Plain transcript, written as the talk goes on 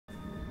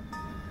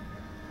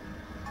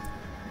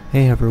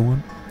Hey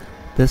everyone,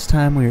 this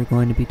time we are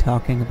going to be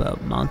talking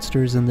about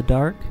Monsters in the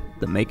Dark,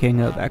 the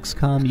making of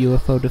XCOM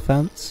UFO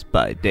Defense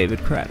by David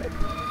Craddock.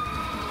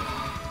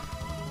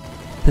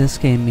 This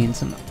game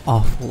means an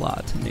awful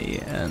lot to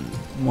me, and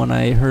when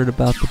I heard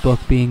about the book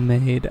being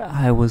made,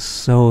 I was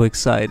so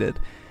excited,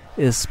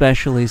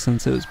 especially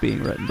since it was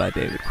being written by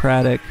David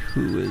Craddock,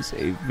 who is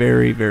a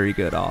very, very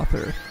good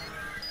author.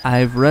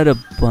 I've read a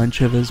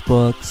bunch of his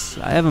books.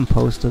 I haven't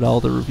posted all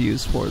the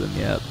reviews for them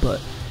yet, but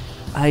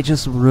I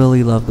just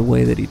really love the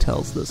way that he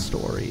tells this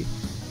story.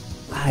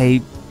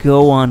 I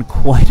go on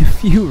quite a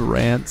few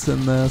rants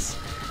in this,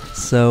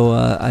 so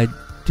I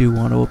do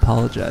want to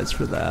apologize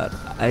for that.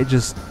 I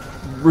just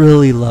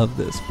really love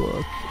this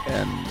book,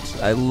 and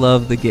I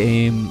love the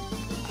game.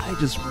 I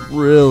just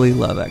really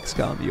love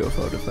XCOM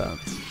UFO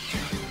Defense.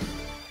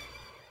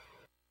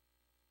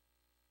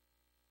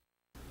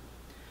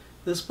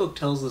 This book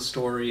tells the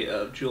story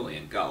of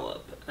Julian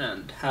Gollop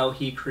and how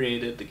he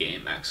created the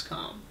game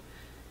XCOM.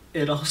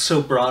 It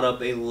also brought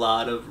up a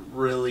lot of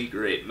really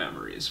great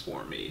memories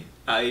for me.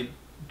 I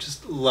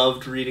just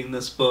loved reading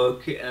this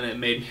book, and it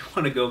made me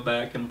want to go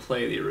back and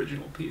play the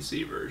original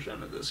PC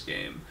version of this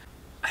game.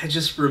 I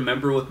just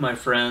remember with my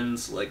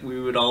friends, like,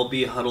 we would all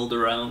be huddled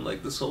around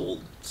like this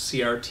old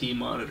CRT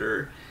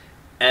monitor,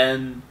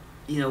 and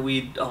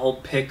we'd all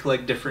pick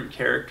like different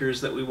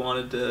characters that we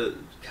wanted to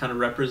kind of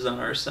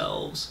represent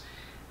ourselves.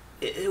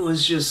 It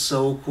was just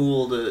so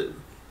cool to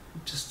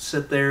just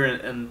sit there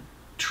and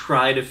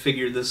try to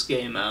figure this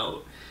game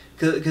out,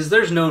 because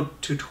there's no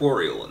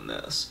tutorial in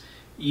this.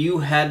 You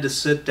had to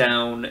sit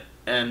down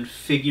and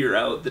figure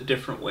out the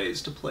different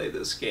ways to play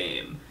this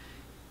game.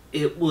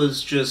 It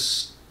was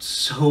just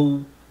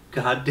so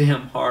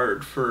goddamn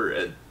hard for,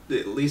 at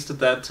least at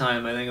that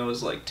time, I think I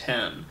was like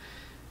 10,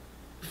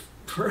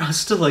 for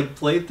us to like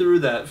play through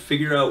that,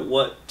 figure out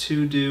what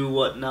to do,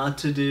 what not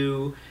to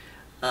do,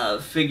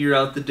 figure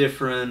out the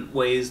different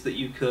ways that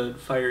you could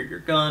fire your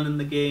gun in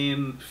the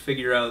game,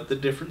 figure out the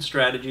different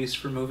strategies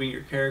for moving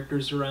your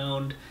characters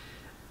around.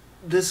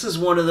 This is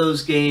one of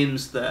those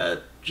games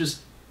that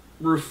just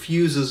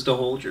refuses to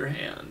hold your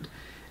hand.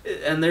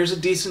 And there's a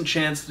decent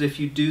chance that if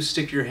you do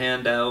stick your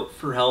hand out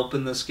for help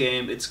in this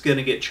game, it's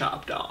gonna get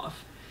chopped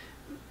off.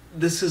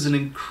 This is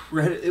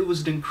it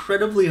was an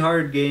incredibly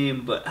hard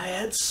game, but I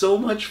had so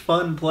much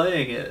fun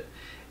playing it.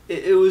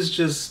 It was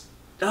just,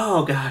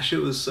 oh gosh,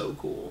 it was so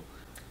cool.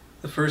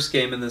 The first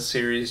game in this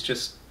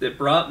series it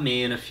brought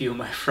me and a few of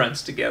my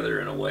friends together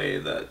in a way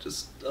that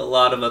just a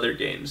lot of other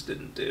games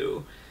didn't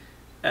do.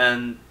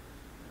 And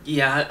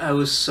yeah, I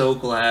was so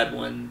glad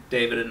when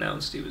David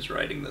announced he was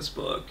writing this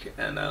book,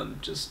 and I'm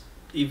just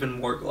even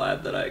more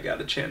glad that I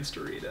got a chance to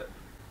read it.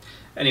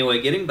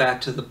 Anyway, getting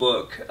back to the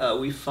book,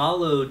 we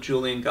follow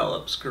Julian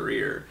Gollop's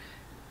career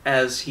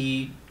as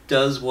he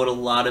does what a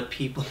lot of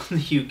people in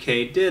the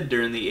UK did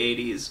during the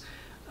 80s.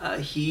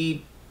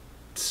 He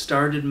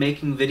started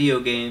making video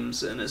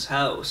games in his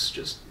house,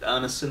 just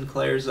on a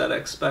Sinclair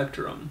ZX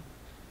Spectrum.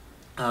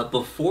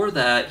 Before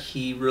that,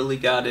 he really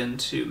got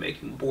into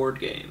making board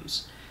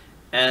games,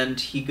 and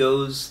he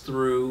goes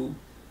through,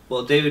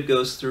 well, David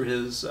goes through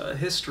his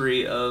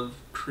history of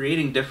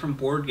creating different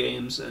board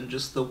games and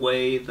just the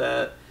way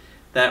that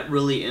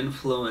really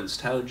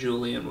influenced how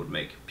Julian would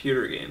make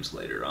computer games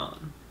later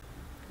on.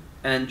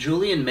 And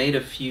Julian made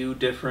a few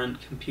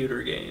different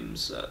computer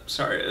games,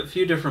 a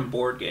few different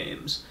board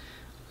games,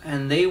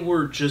 and they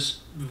were just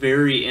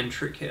very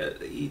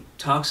intricate. He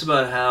talks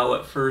about how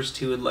at first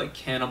he would like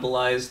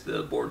cannibalize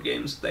the board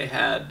games they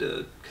had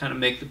to kind of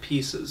make the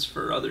pieces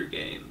for other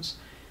games.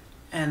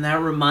 And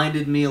that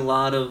reminded me a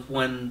lot of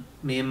when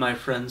me and my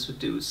friends would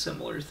do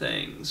similar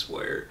things,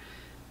 where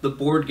the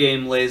board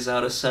game lays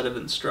out a set of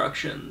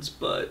instructions,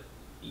 but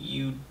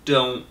you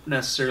don't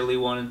necessarily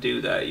want to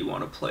do that. You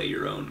want to play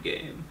your own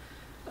game.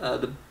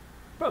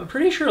 I'm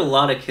pretty sure a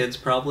lot of kids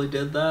probably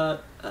did that.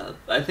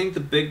 I think the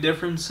big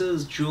difference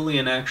is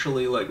Julian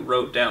actually like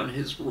wrote down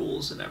his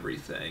rules and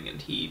everything,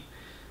 and he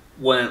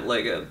went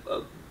like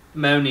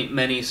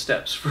many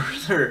steps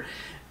further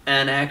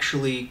and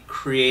actually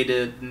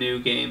created new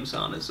games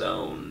on his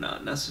own,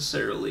 not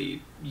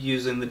necessarily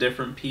using the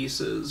different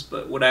pieces,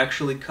 but would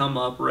actually come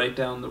up, write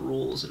down the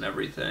rules and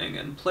everything,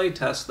 and play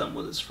test them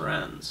with his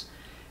friends.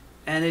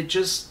 And it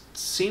just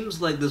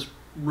seems like this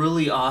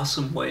really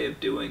awesome way of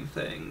doing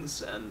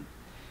things, and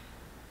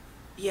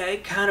yeah,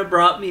 it kind of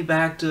brought me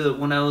back to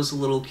when I was a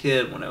little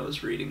kid when I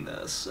was reading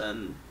this,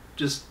 and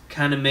just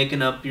kind of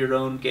making up your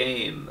own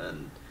game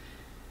and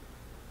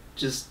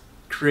just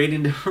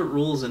creating different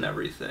rules and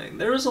everything.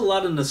 There was a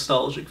lot of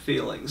nostalgic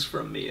feelings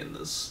from me in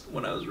this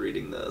when I was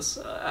reading this.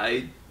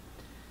 I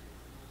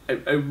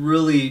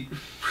really,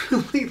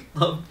 really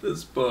loved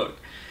this book.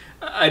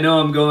 I know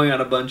I'm going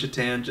on a bunch of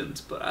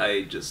tangents, but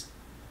I just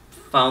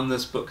found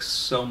this book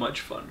so much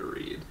fun to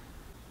read.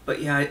 But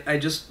yeah, I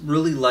just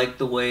really liked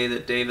the way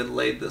that David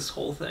laid this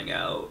whole thing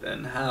out,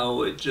 and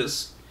how it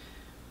just,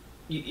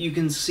 you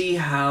can see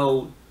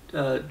how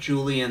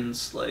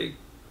Julian's, like,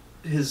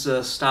 his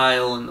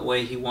style and the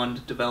way he wanted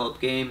to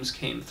develop games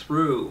came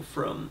through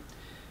from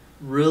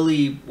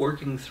really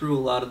working through a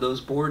lot of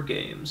those board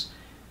games.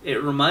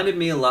 It reminded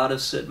me a lot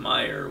of Sid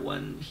Meier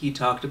when he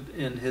talked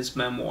in his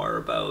memoir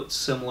about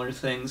similar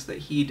things that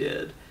he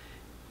did.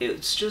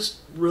 It's just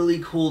really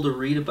cool to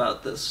read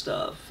about this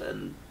stuff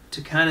and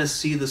to kind of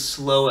see the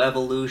slow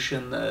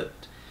evolution that,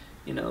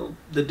 you know,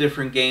 the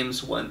different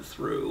games went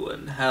through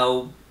and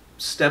how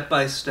step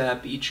by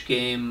step each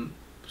game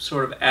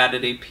sort of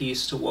added a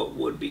piece to what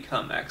would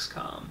become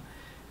XCOM.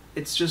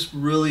 It's just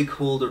really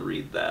cool to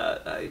read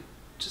that. I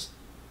just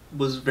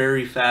was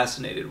very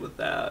fascinated with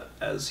that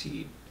as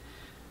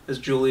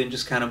Julian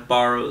just kind of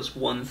borrows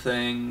one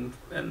thing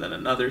and then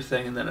another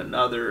thing and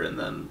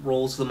then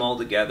rolls them all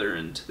together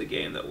into the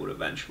game that would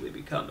eventually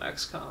become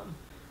XCOM.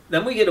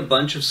 Then we get a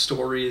bunch of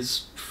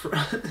stories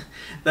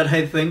that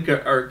I think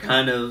are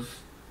kind of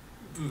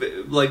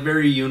like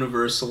very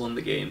universal in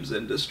the games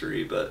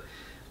industry, but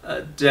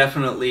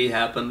definitely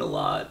happened a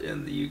lot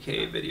in the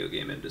UK video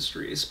game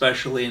industry,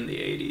 especially in the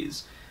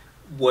 80s,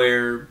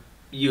 where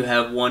you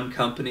have one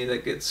company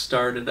that gets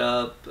started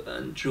up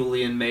and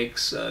Julian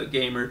makes a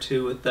game or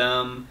two with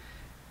them,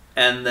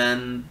 and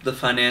then the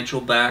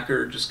financial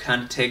backer just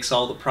kind of takes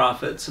all the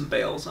profits and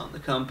bails on the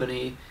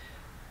company,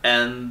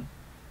 and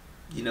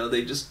you know,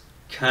 they just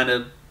kind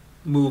of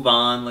move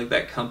on, like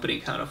that company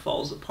kind of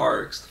falls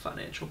apart because the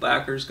financial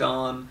backer's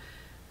gone.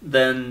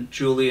 Then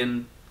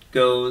Julian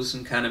goes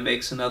and kind of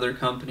makes another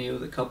company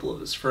with a couple of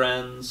his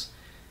friends.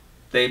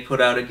 They put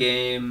out a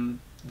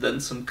game, then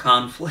some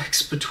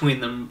conflicts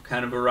between them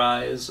kind of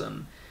arise,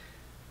 and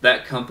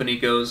that company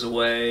goes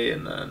away,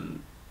 and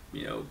then,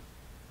 you know,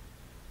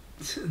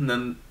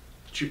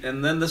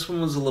 and then this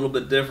one was a little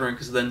bit different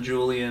because then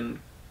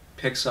Julian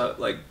picks up,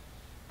 like,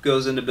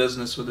 goes into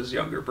business with his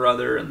younger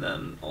brother and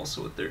then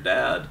also with their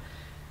dad,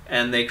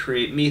 and they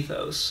create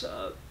Mythos.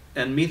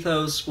 And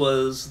Mythos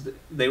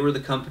they were the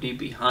company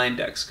behind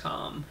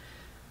XCOM.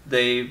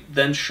 They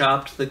then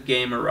shopped the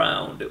game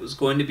around. It was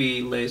going to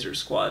be Laser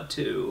Squad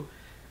 2,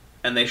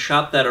 and they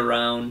shopped that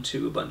around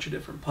to a bunch of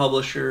different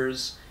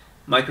publishers.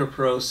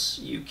 MicroProse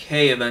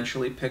UK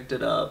eventually picked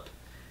it up,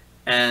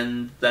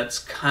 and that's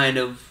kind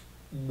of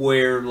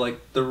where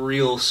like the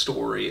real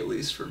story, at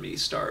least for me,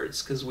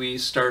 starts, because we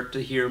start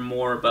to hear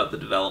more about the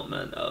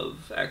development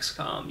of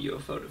XCOM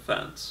UFO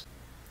Defense.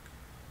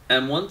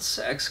 And once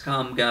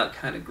XCOM got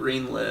kind of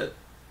greenlit,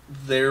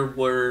 there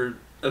were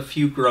a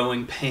few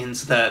growing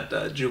pains that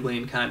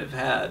Julian kind of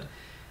had.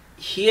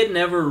 He had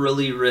never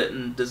really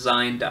written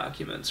design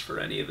documents for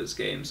any of his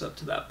games up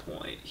to that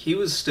point. He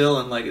was still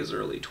in like his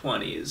early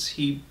 20s.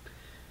 He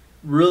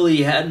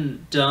really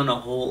hadn't done a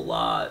whole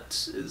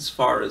lot as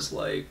far as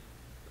like,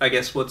 I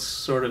guess what's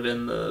sort of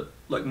in the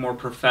like more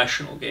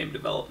professional game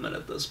development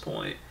at this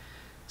point.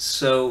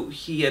 So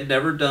he had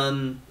never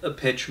done a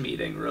pitch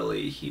meeting,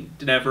 really. He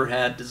never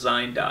had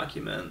design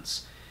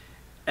documents.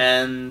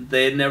 And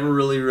they had never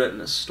really written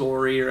a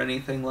story or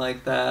anything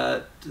like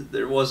that.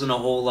 There wasn't a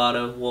whole lot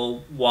of,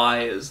 well,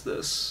 why is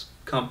this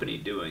company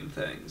doing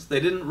things? They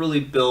didn't really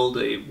build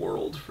a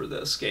world for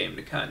this game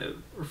to kind of,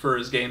 or for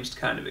his games to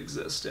kind of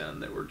exist in.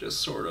 They were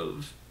just sort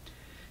of,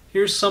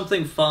 here's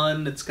something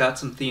fun, it's got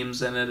some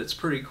themes in it, it's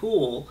pretty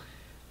cool.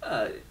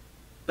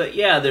 But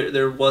yeah,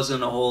 there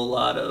wasn't a whole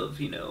lot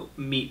of, you know,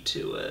 meat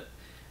to it.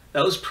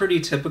 That was pretty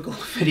typical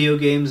of video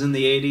games in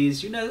the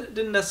 80s. You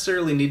didn't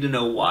necessarily need to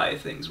know why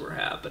things were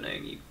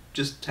happening. You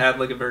just had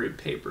like a very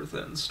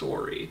paper-thin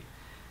story.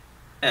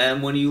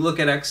 And when you look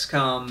at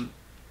XCOM,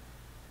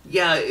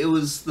 yeah, it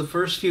was, the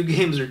first few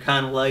games are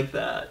kind of like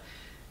that.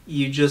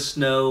 You just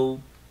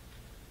know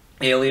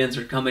aliens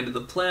are coming to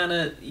the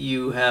planet,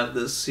 you have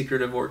this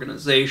secretive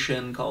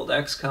organization called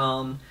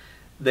XCOM,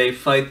 they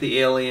fight the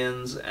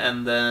aliens,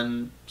 and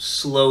then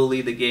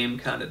slowly the game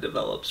kind of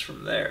develops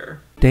from there.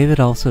 David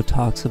also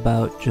talks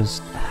about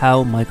just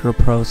how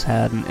MicroProse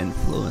had an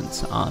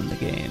influence on the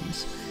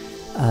games.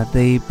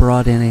 They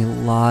brought in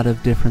a lot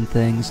of different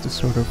things to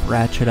sort of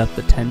ratchet up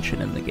the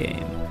tension in the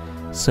game.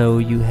 So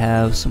you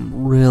have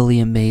some really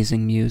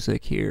amazing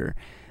music here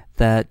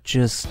that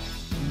just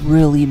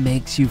really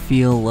makes you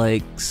feel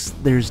like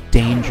there's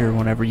danger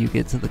whenever you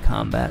get to the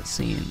combat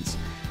scenes.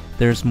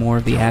 There's more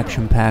of the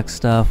action-packed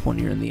stuff when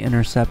you're in the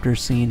interceptor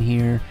scene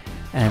here,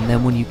 and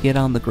then when you get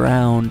on the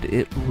ground,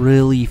 it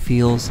really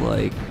feels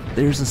like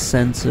there's a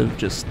sense of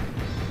just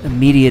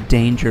immediate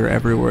danger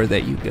everywhere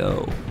that you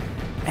go.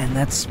 And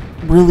that's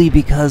really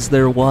because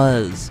there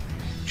was.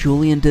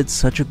 Julian did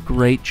such a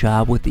great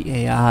job with the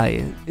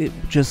AI. It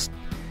just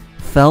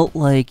felt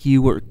like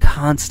you were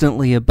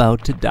constantly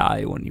about to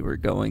die when you were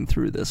going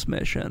through this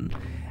mission.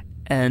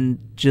 And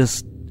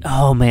just,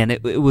 oh man,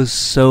 it was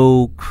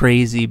so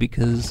crazy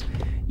because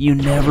you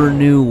never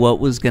knew what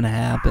was going to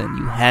happen.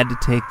 You had to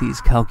take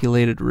these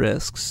calculated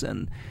risks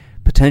and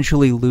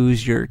potentially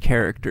lose your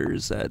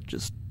characters at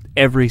just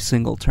every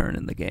single turn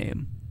in the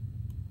game.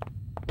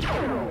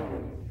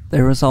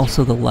 There was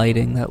also the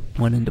lighting that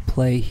went into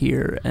play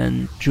here,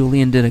 and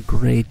Julian did a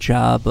great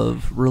job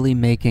of really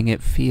making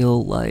it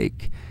feel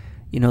like,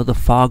 you know, the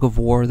fog of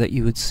war that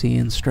you would see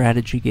in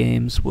strategy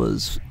games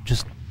was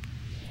just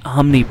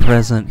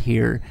omnipresent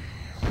here.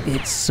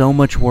 it's so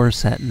much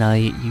worse at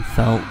night. You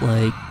felt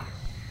like,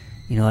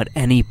 you know, at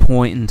any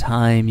point in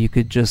time you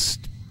could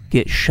just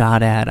get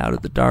shot at out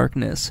of the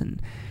darkness,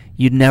 and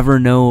you'd never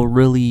know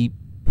really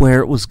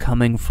where it was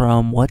coming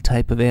from, what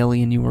type of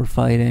alien you were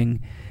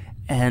fighting,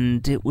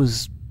 and it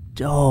was,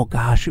 oh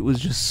gosh, it was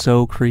just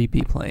so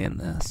creepy playing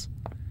this.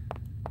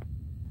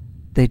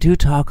 They do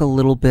talk a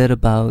little bit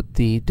about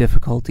the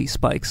difficulty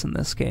spikes in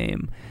this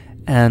game,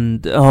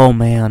 and oh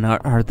man,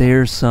 are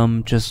there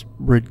some just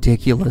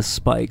ridiculous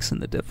spikes in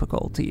the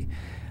difficulty.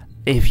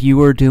 If you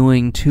were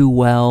doing too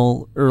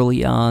well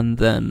early on,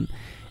 then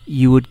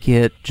you would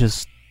get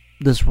just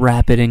this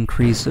rapid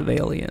increase of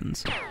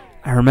aliens.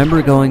 I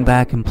remember going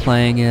back and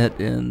playing it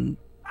in,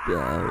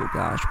 oh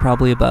gosh,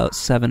 probably about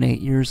 7-8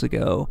 years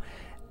ago,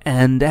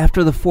 and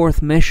after the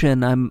 4th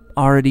mission, I'm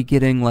already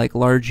getting like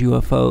large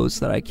UFOs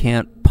that I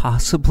can't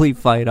possibly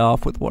fight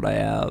off with what I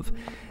have,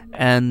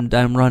 and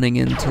I'm running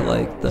into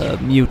like the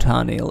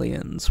muton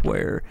aliens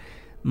where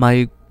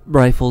my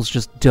rifles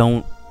just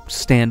don't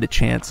stand a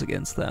chance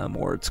against them,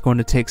 or it's going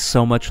to take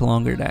so much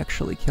longer to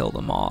actually kill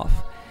them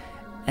off.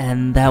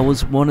 And that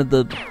was one of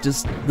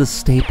the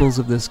staples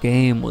of this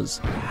game, was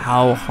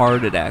how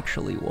hard it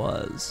actually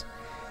was.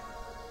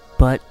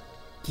 But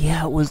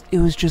yeah, it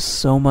was just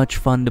so much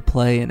fun to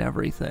play and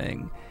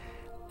everything.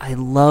 I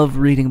love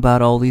reading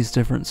about all these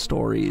different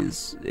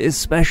stories,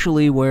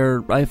 especially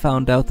where I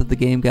found out that the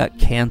game got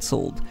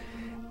cancelled,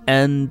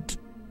 and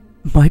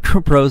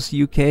MicroProse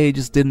UK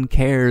just didn't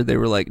care. They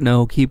were like,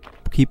 no, keep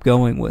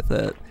going with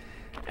it.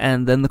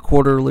 And then the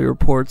quarterly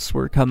reports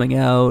were coming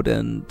out,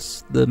 and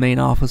the main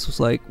office was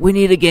like, we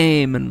need a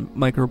game, and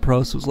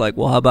MicroProse was like,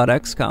 well, how about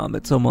XCOM?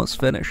 It's almost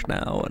finished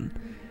now, and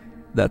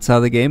that's how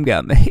the game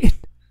got made.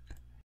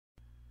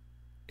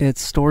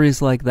 It's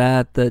stories like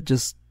that that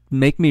just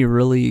make me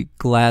really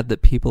glad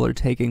that people are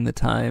taking the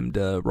time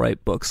to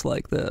write books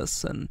like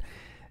this, and,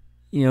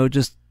 you know,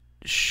 just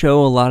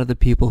show a lot of the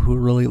people who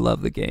really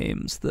love the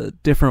games the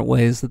different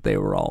ways that they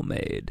were all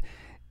made.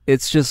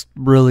 It's just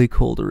really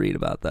cool to read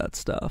about that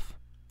stuff.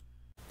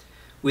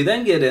 We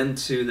then get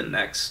into the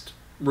next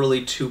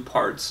really 2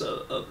 parts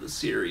of the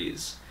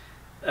series,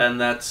 and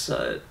that's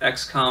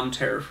XCOM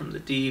Terror from the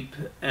Deep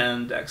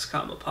and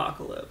XCOM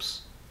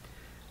Apocalypse.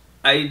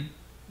 I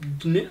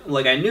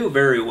knew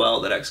very well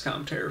that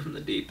XCOM Terror from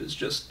the Deep is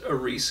just a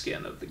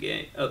reskin of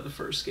the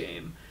first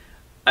game.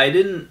 I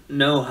didn't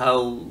know how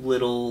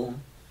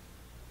little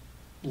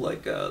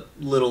Julian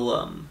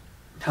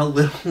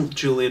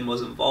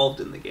was involved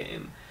in the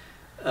game.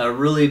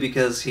 Really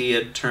because he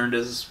had turned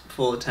his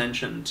full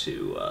attention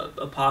to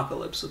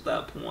Apocalypse at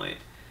that point.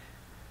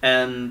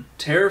 And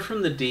Terror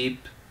from the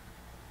Deep,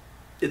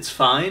 it's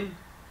fine.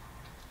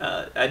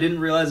 I didn't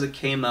realize it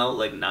came out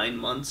like 9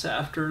 months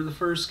after the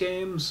first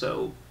game,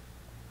 so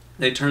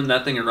they turned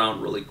that thing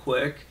around really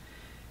quick.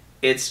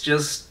 It's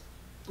just,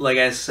 like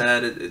I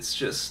said, it's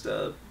just,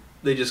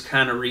 they just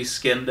kind of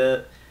reskinned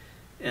it.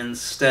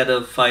 Instead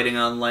of fighting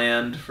on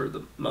land for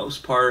the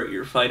most part,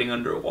 you're fighting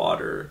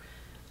underwater.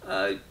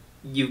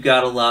 You've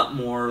got a lot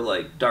more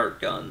like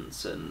dart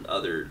guns and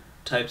other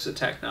types of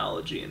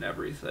technology and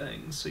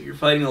everything. So you're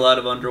fighting a lot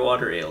of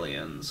underwater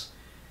aliens.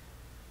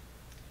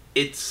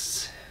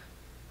 It's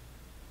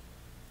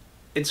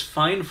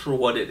fine for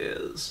what it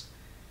is.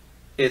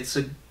 It's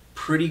a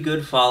pretty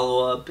good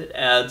follow-up. It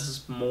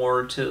adds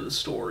more to the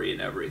story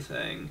and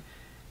everything.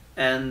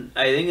 And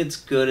I think it's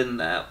good in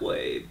that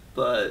way,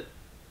 but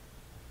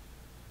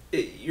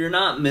you're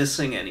not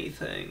missing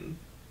anything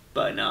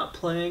by not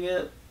playing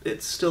it.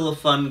 It's still a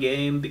fun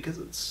game because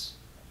it's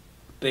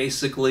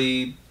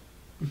basically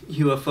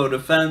UFO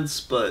Defense,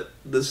 but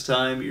this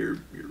time you're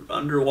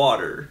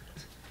underwater.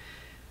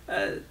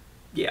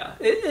 Yeah,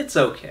 it's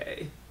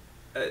okay.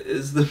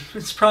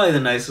 It's probably the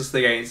nicest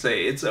thing I can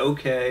say. It's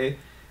okay.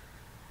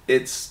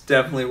 It's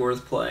definitely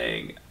worth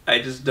playing. I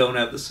just don't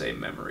have the same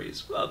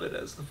memories of it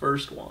as the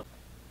first one.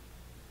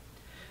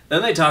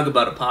 Then they talk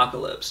about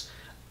Apocalypse.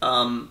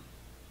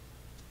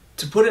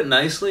 To put it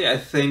nicely, I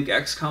think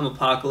XCOM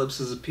Apocalypse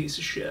is a piece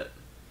of shit.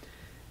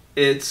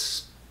 It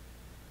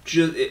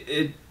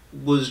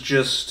was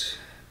just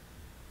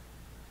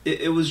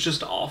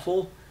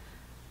awful.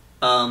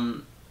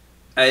 I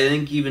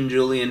think even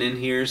Julian in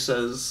here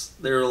says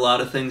there are a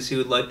lot of things he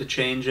would like to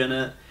change in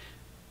it,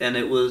 and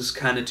it was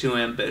kind of too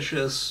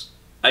ambitious.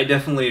 I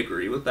definitely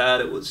agree with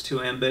that. It was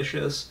too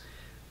ambitious.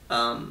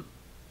 I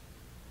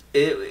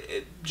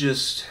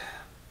just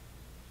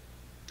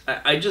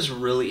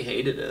really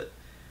hated it.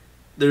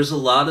 There's a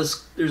lot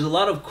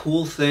of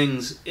cool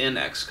things in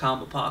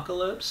XCOM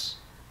Apocalypse,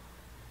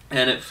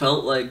 and it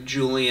felt like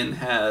Julian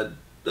had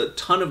a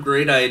ton of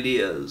great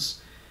ideas,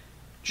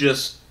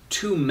 just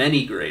too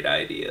many great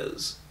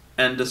ideas,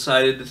 and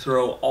decided to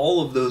throw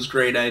all of those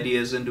great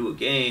ideas into a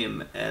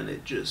game, and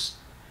it just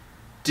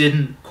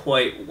didn't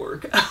quite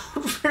work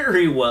out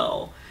very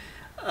well.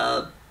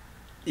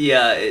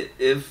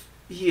 If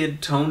he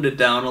had toned it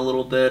down a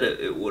little bit,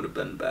 it would have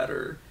been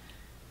better.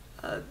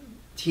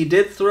 He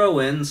did throw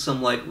in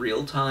some like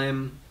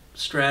real-time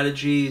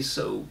strategy,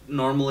 so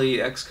normally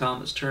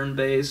XCOM is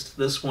turn-based.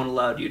 This one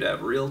allowed you to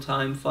have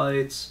real-time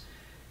fights.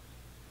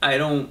 I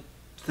don't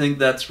think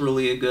that's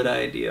really a good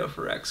idea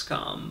for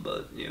XCOM,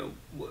 but,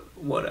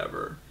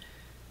 whatever.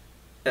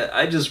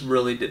 I just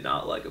really did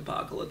not like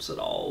Apocalypse at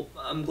all.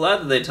 I'm glad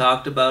that they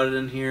talked about it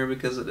in here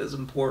because it is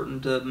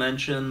important to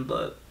mention,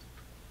 but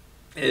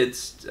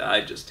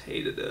I just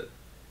hated it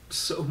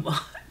so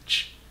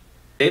much.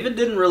 David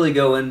didn't really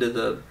go into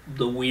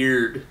the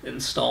weird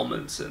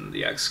installments in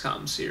the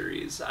XCOM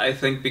series. I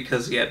think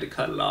because he had to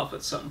cut it off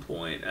at some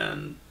point,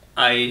 and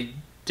I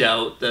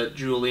doubt that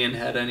Julian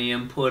had any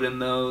input in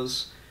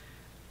those,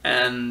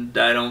 and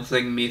I don't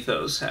think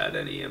Mythos had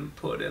any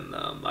input in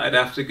them. I'd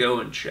have to go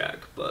and check,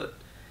 but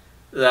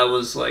that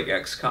was like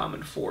XCOM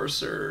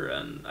Enforcer,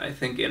 and I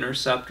think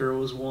Interceptor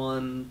was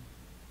one.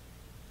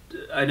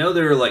 I know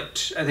there are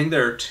I think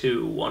there are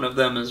two. One of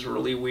them is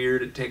really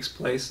weird. It takes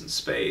place in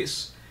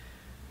space,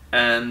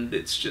 and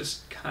it's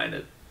just kind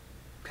of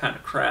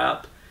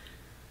crap.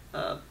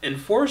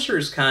 Enforcer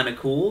is kind of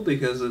cool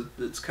because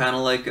it's kind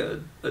of like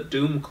a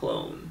Doom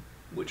clone,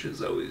 which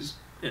is always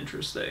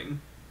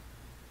interesting.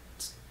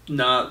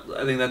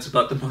 I think that's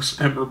about the most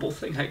memorable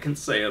thing I can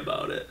say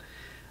about it.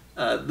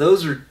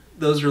 Those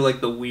are like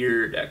the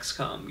weird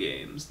XCOM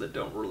games that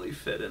don't really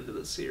fit into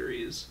the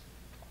series.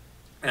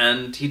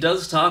 And he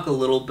does talk a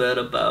little bit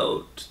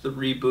about the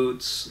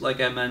reboots, like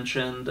I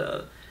mentioned.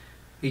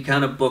 He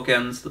kind of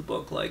bookends the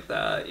book like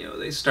that.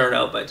 They start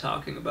out by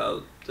talking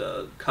about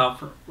a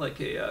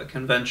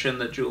convention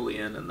that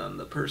Julian and then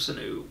the person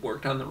who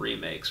worked on the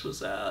remakes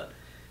was at,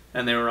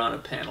 and they were on a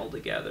panel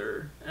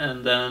together.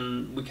 And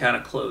then we kind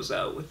of close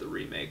out with the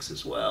remakes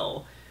as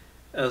well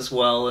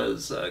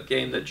as a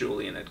game that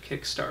Julian had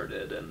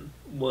kickstarted and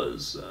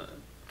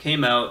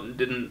came out and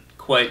didn't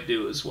quite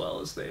do as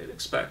well as they had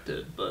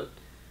expected, but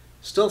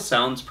still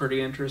sounds pretty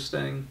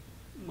interesting,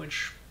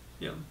 which,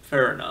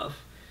 fair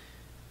enough.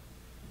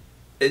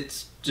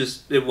 It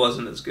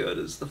wasn't as good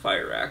as the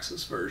Fire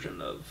Axis version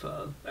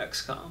of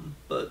XCOM,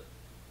 but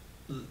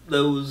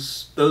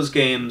those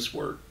games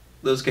are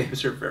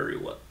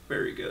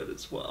very good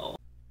as well.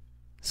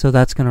 So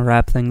that's going to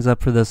wrap things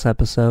up for this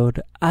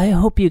episode. I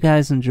hope you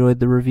guys enjoyed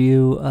the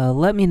review.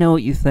 Let me know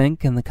what you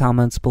think in the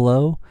comments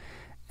below,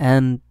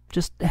 and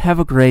just have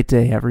a great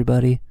day,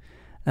 everybody.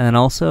 And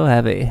also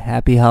have a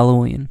happy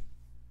Halloween.